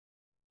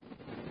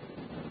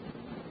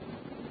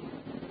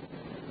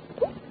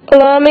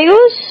Hello,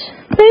 amigos,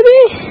 baby.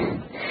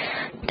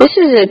 This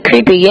is a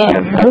creepy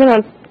game. I'm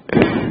gonna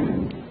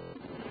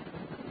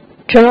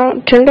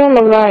turn down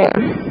the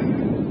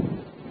volume.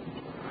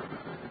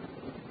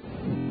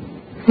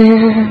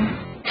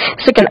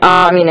 It's like an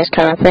ominous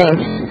kind of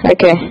thing.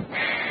 Okay.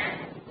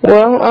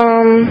 Well,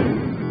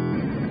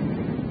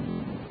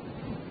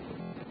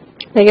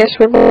 I guess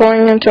we're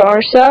going into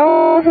our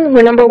cell.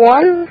 We're number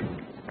 1.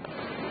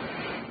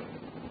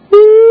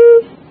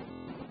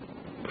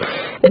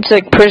 It's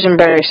like prison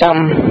barracks.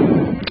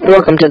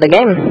 Welcome to the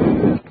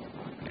game.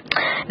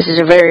 This is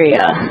a very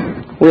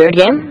weird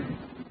game.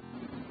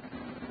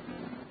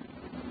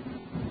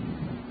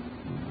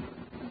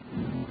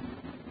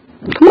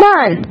 Come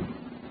on!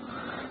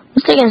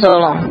 What's taking so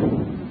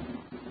long?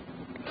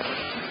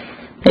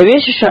 Maybe I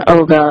should try.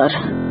 Oh god.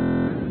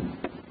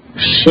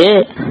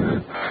 Shit.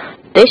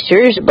 They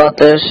serious about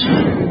this.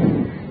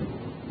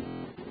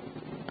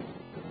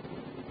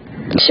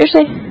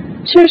 Seriously?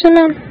 Seriously,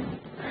 man?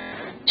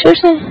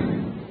 Seriously?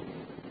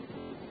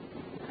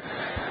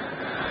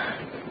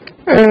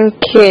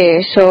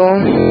 Okay, so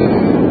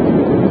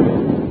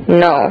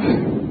no.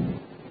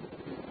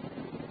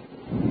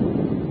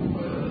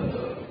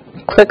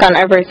 Click on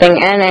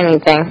everything and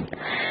anything.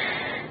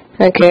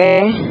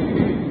 Okay.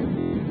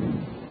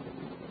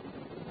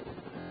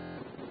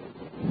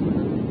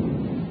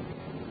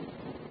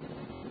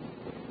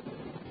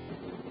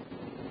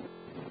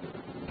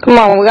 Come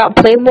on, we got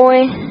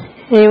Playboy,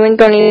 and you ain't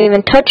gonna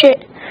even touch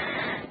it.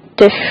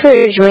 The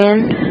fridge, man.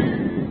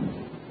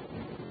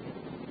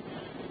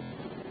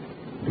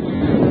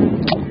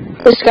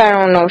 This guy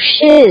don't know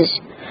shiz.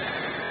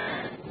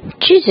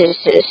 Jesus.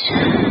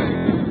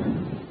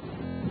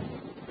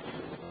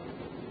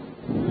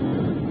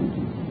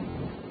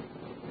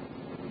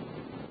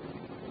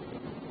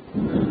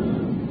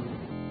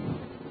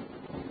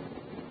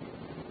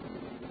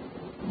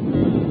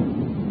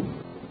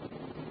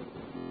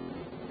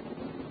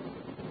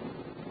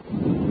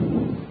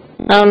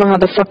 I don't know how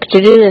the fuck to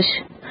do this.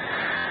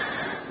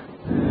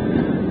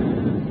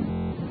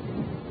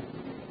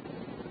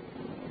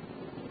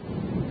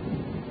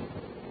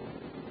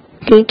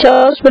 Can you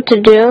tell us what to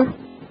do,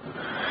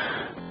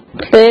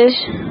 please?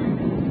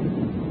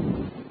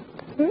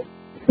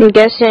 I'm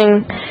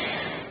guessing.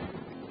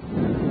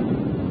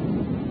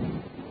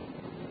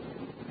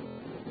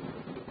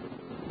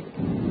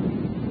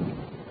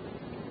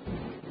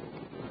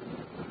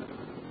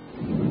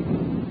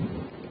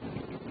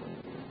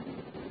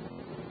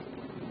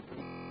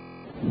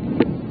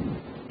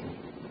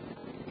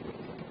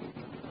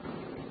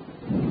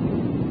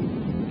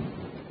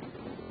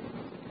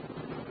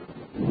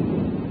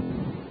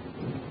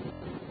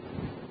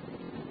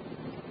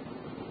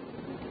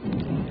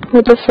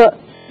 What the fuck?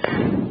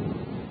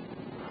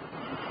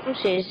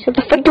 What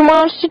the fuck do you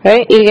want us to do?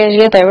 Right? You guys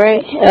get that,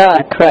 right? Ah,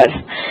 crud.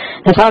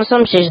 I found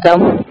some cheese, though.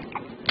 I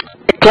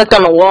clicked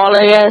on the wall,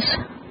 I guess.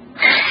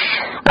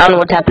 I don't know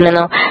what's happening,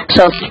 though.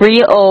 So,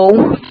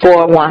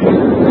 3041.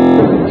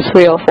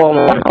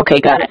 3041. Okay,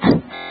 got it.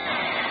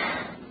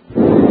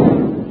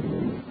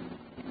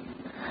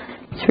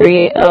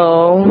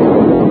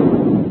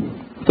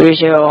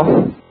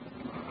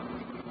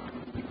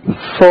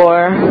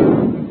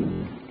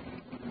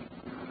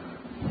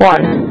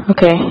 3041.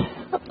 Okay.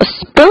 A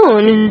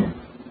spoon?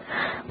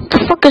 What the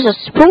fuck is a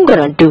spoon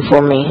gonna do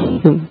for me,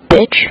 you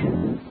bitch?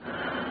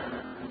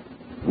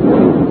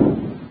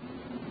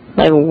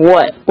 Like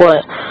what?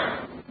 What?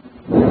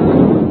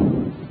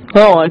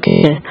 Oh, I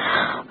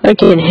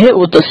can hit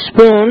with the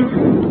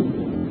spoon.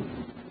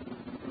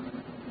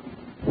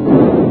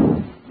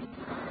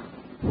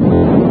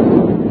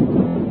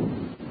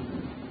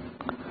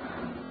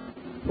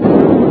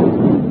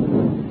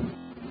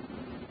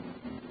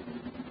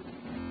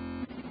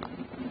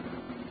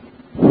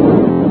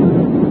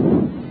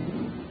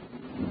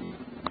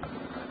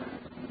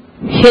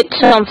 Hit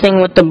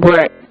something with the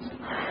brick.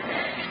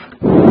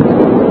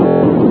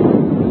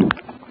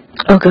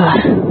 Oh god.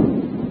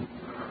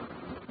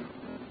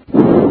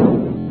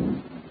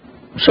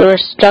 So we're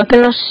stuck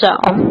in a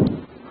cell.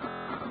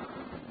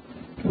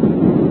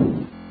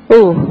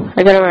 Ooh,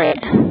 I got it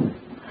right.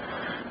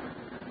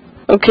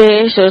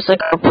 Okay, so it's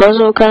like a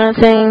puzzle kind of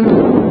thing.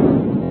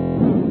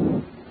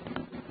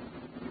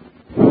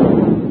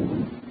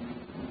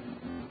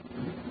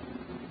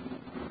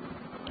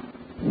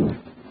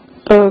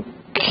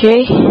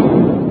 Okay.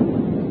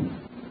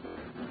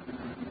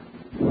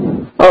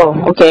 Oh,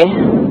 okay.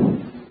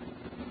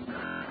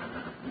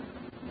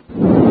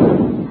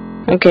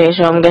 Okay,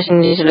 so I'm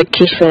guessing these are the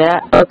keys for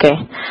that. Okay.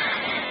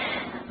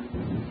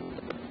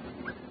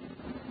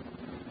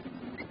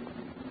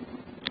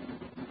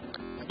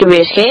 Do we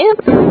escape?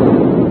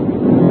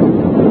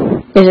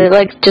 Is it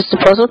like just a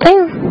puzzle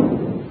thing?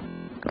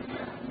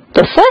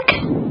 The fuck?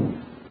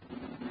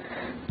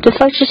 The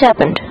fuck just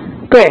happened?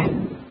 Where?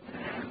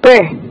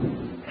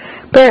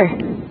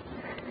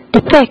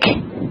 The frick?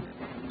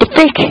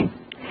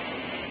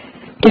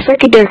 The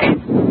fricky dirk.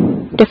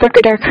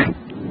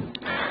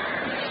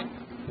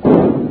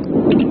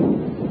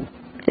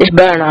 This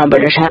better not, but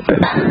this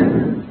happened.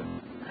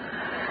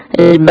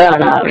 This better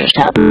not just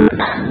happen.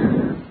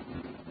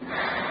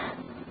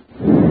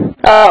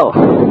 Oh.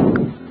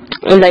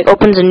 It, like,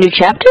 opens a new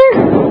chapter?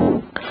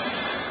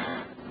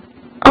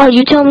 Oh,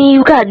 you tell me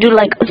you gotta do,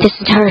 like, this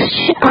entire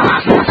shit.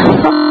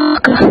 Oh,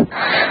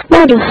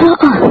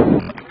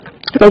 motherfucker.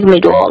 Make me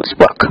do all this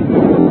work.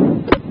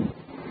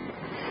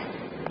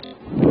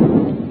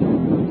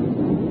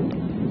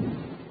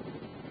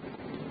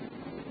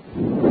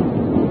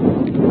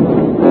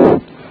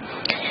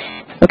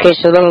 Okay,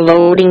 so they're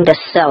loading the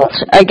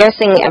cells. I'm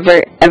guessing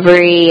every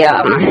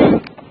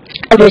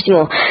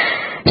single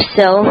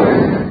cell,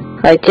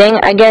 like, thing,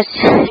 I guess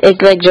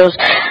it, like, just,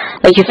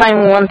 like, you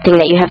find one thing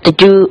that you have to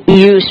to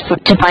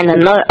find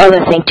another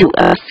other thing to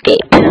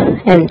escape.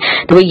 And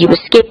the way you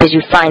escape is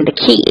you find the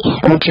key.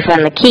 And once you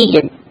find the key,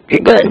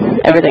 you're good.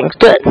 Everything's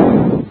good.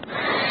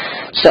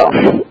 So,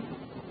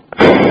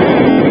 I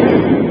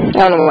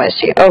don't know what I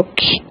see.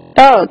 Okay.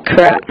 Oh,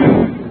 crap.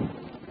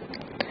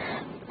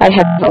 I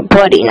have a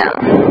buddy now.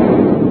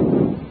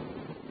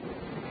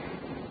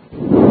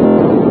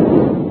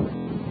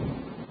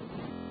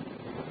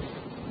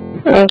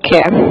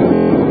 Okay.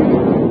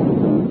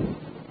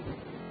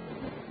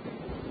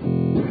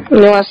 You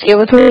wanna skip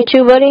with me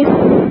too, buddy?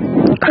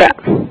 Crap.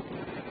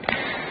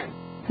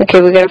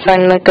 Okay, we gotta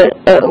find, like, a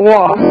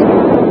wall.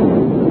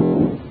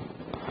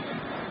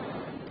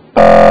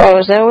 Oh,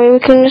 is that a way we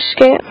can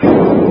escape?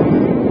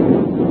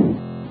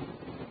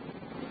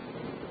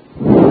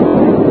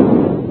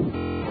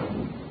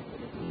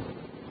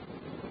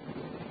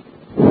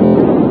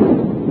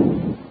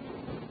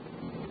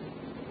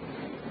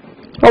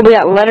 Oh, we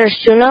got letters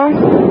too now?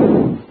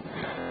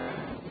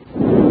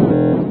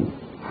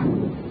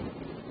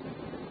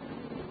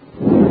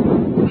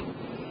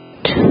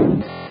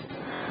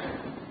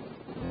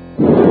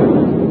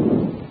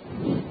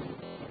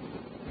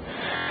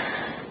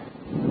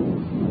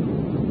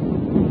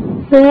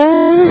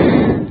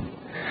 Yeah.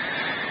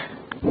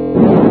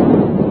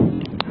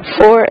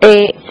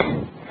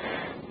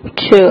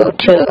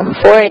 4822.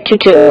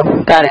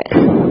 4822. Got it.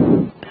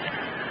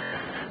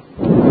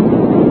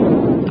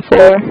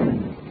 4,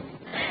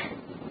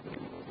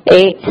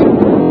 8.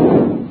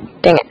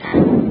 Dang it.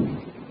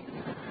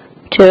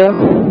 2.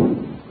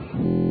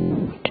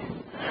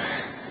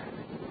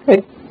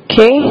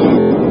 Okay.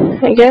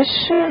 I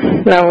guess.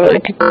 Now I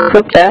can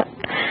equip that.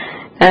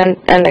 And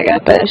I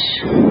got this.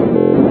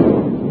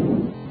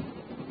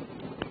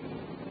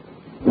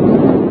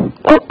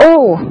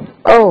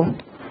 Oh.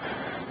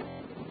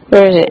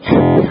 Where is it?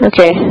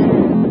 Okay.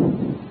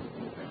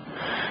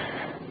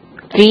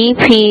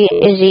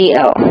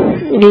 VPZL.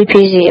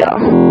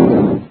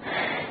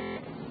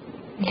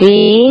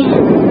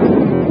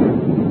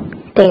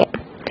 Dang it.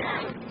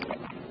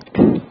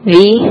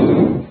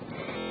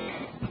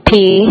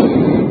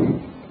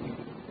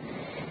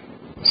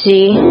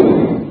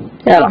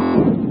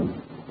 VPZL.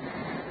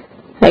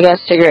 I got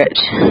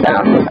cigarettes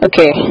now.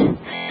 Okay.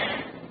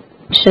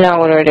 So now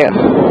what do I do?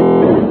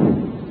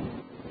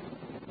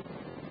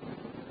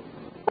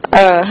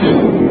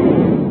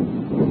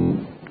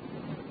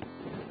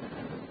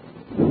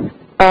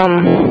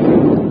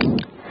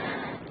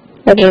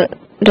 I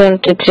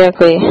don't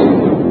exactly.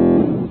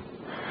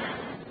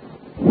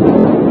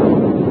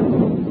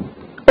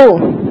 Oh,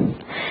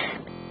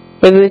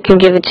 maybe we can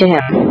give it to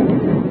him.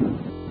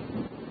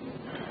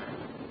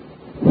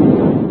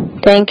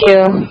 Thank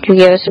you. You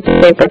gave us a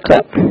paper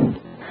clip.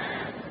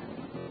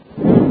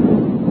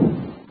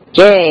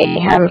 Yay,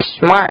 I'm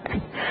smart.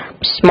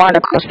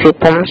 Smarticles,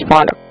 people. I'm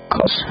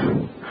smarticles.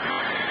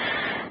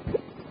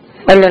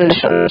 I learned this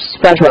from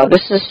SpongeBob.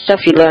 This is stuff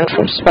you learn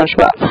from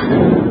SpongeBob.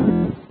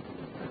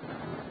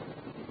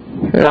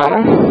 No.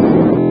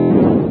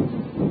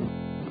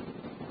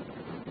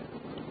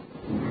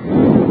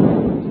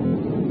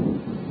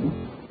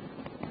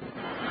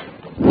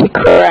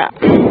 Crap.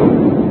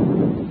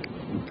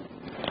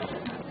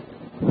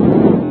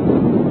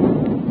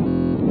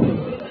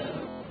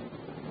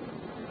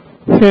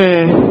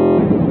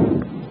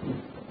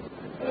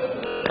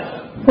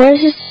 Why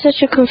is this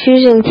such a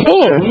confusing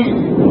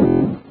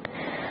thing?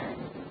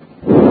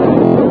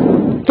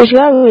 There's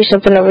gotta be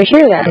something over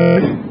here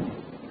then.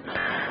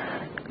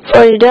 I've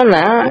already done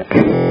that.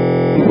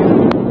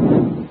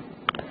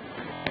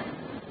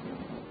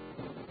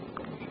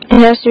 It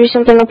has to be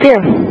something up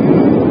here.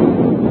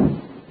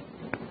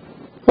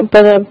 Up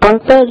by the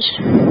bunk beds.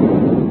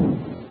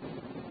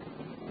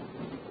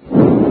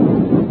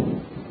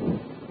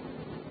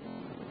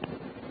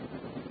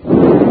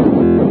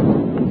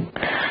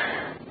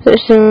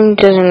 This thing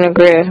doesn't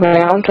agree with me,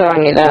 I'm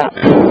telling you that.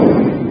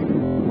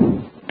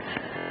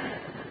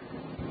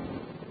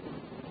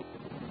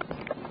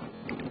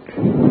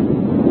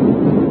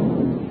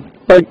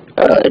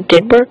 It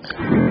did work?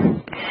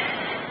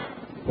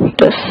 What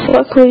the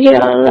fuck will we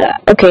get out of that?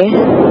 Okay.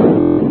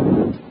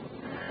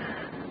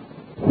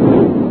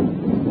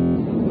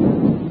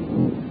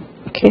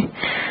 Okay.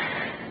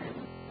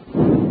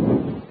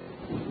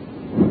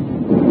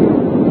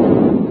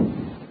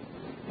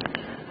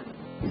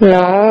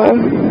 No.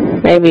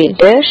 Maybe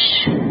this.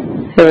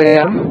 Here we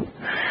go.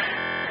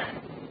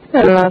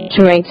 And now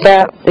to make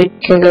that, we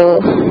can go.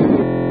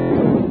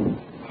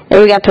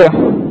 And we got through.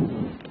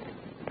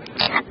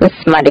 The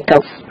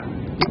smarticles.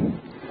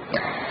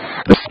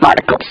 The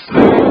smarticles.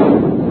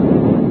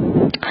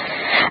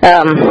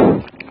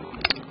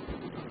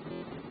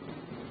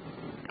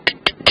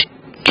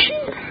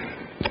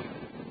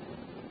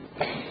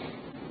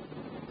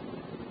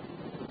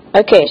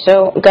 Okay,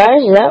 so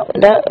guys,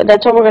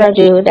 that's what we're gonna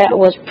do. That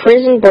was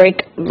Prison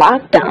Break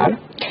Lockdown.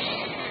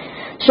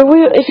 So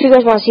if you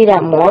guys want to see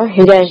that more,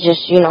 you guys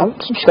just,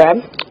 subscribe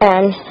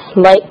and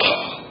like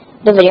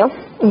the video,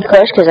 of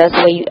course, because that's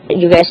the way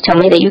you guys tell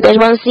me that you guys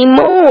want to see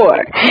more.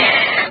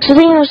 So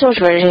thank you so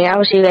much for watching. I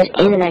will see you guys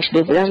in the next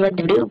video. If you guys liked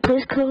the video,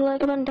 please click the like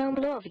button down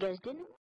below. If you guys didn't.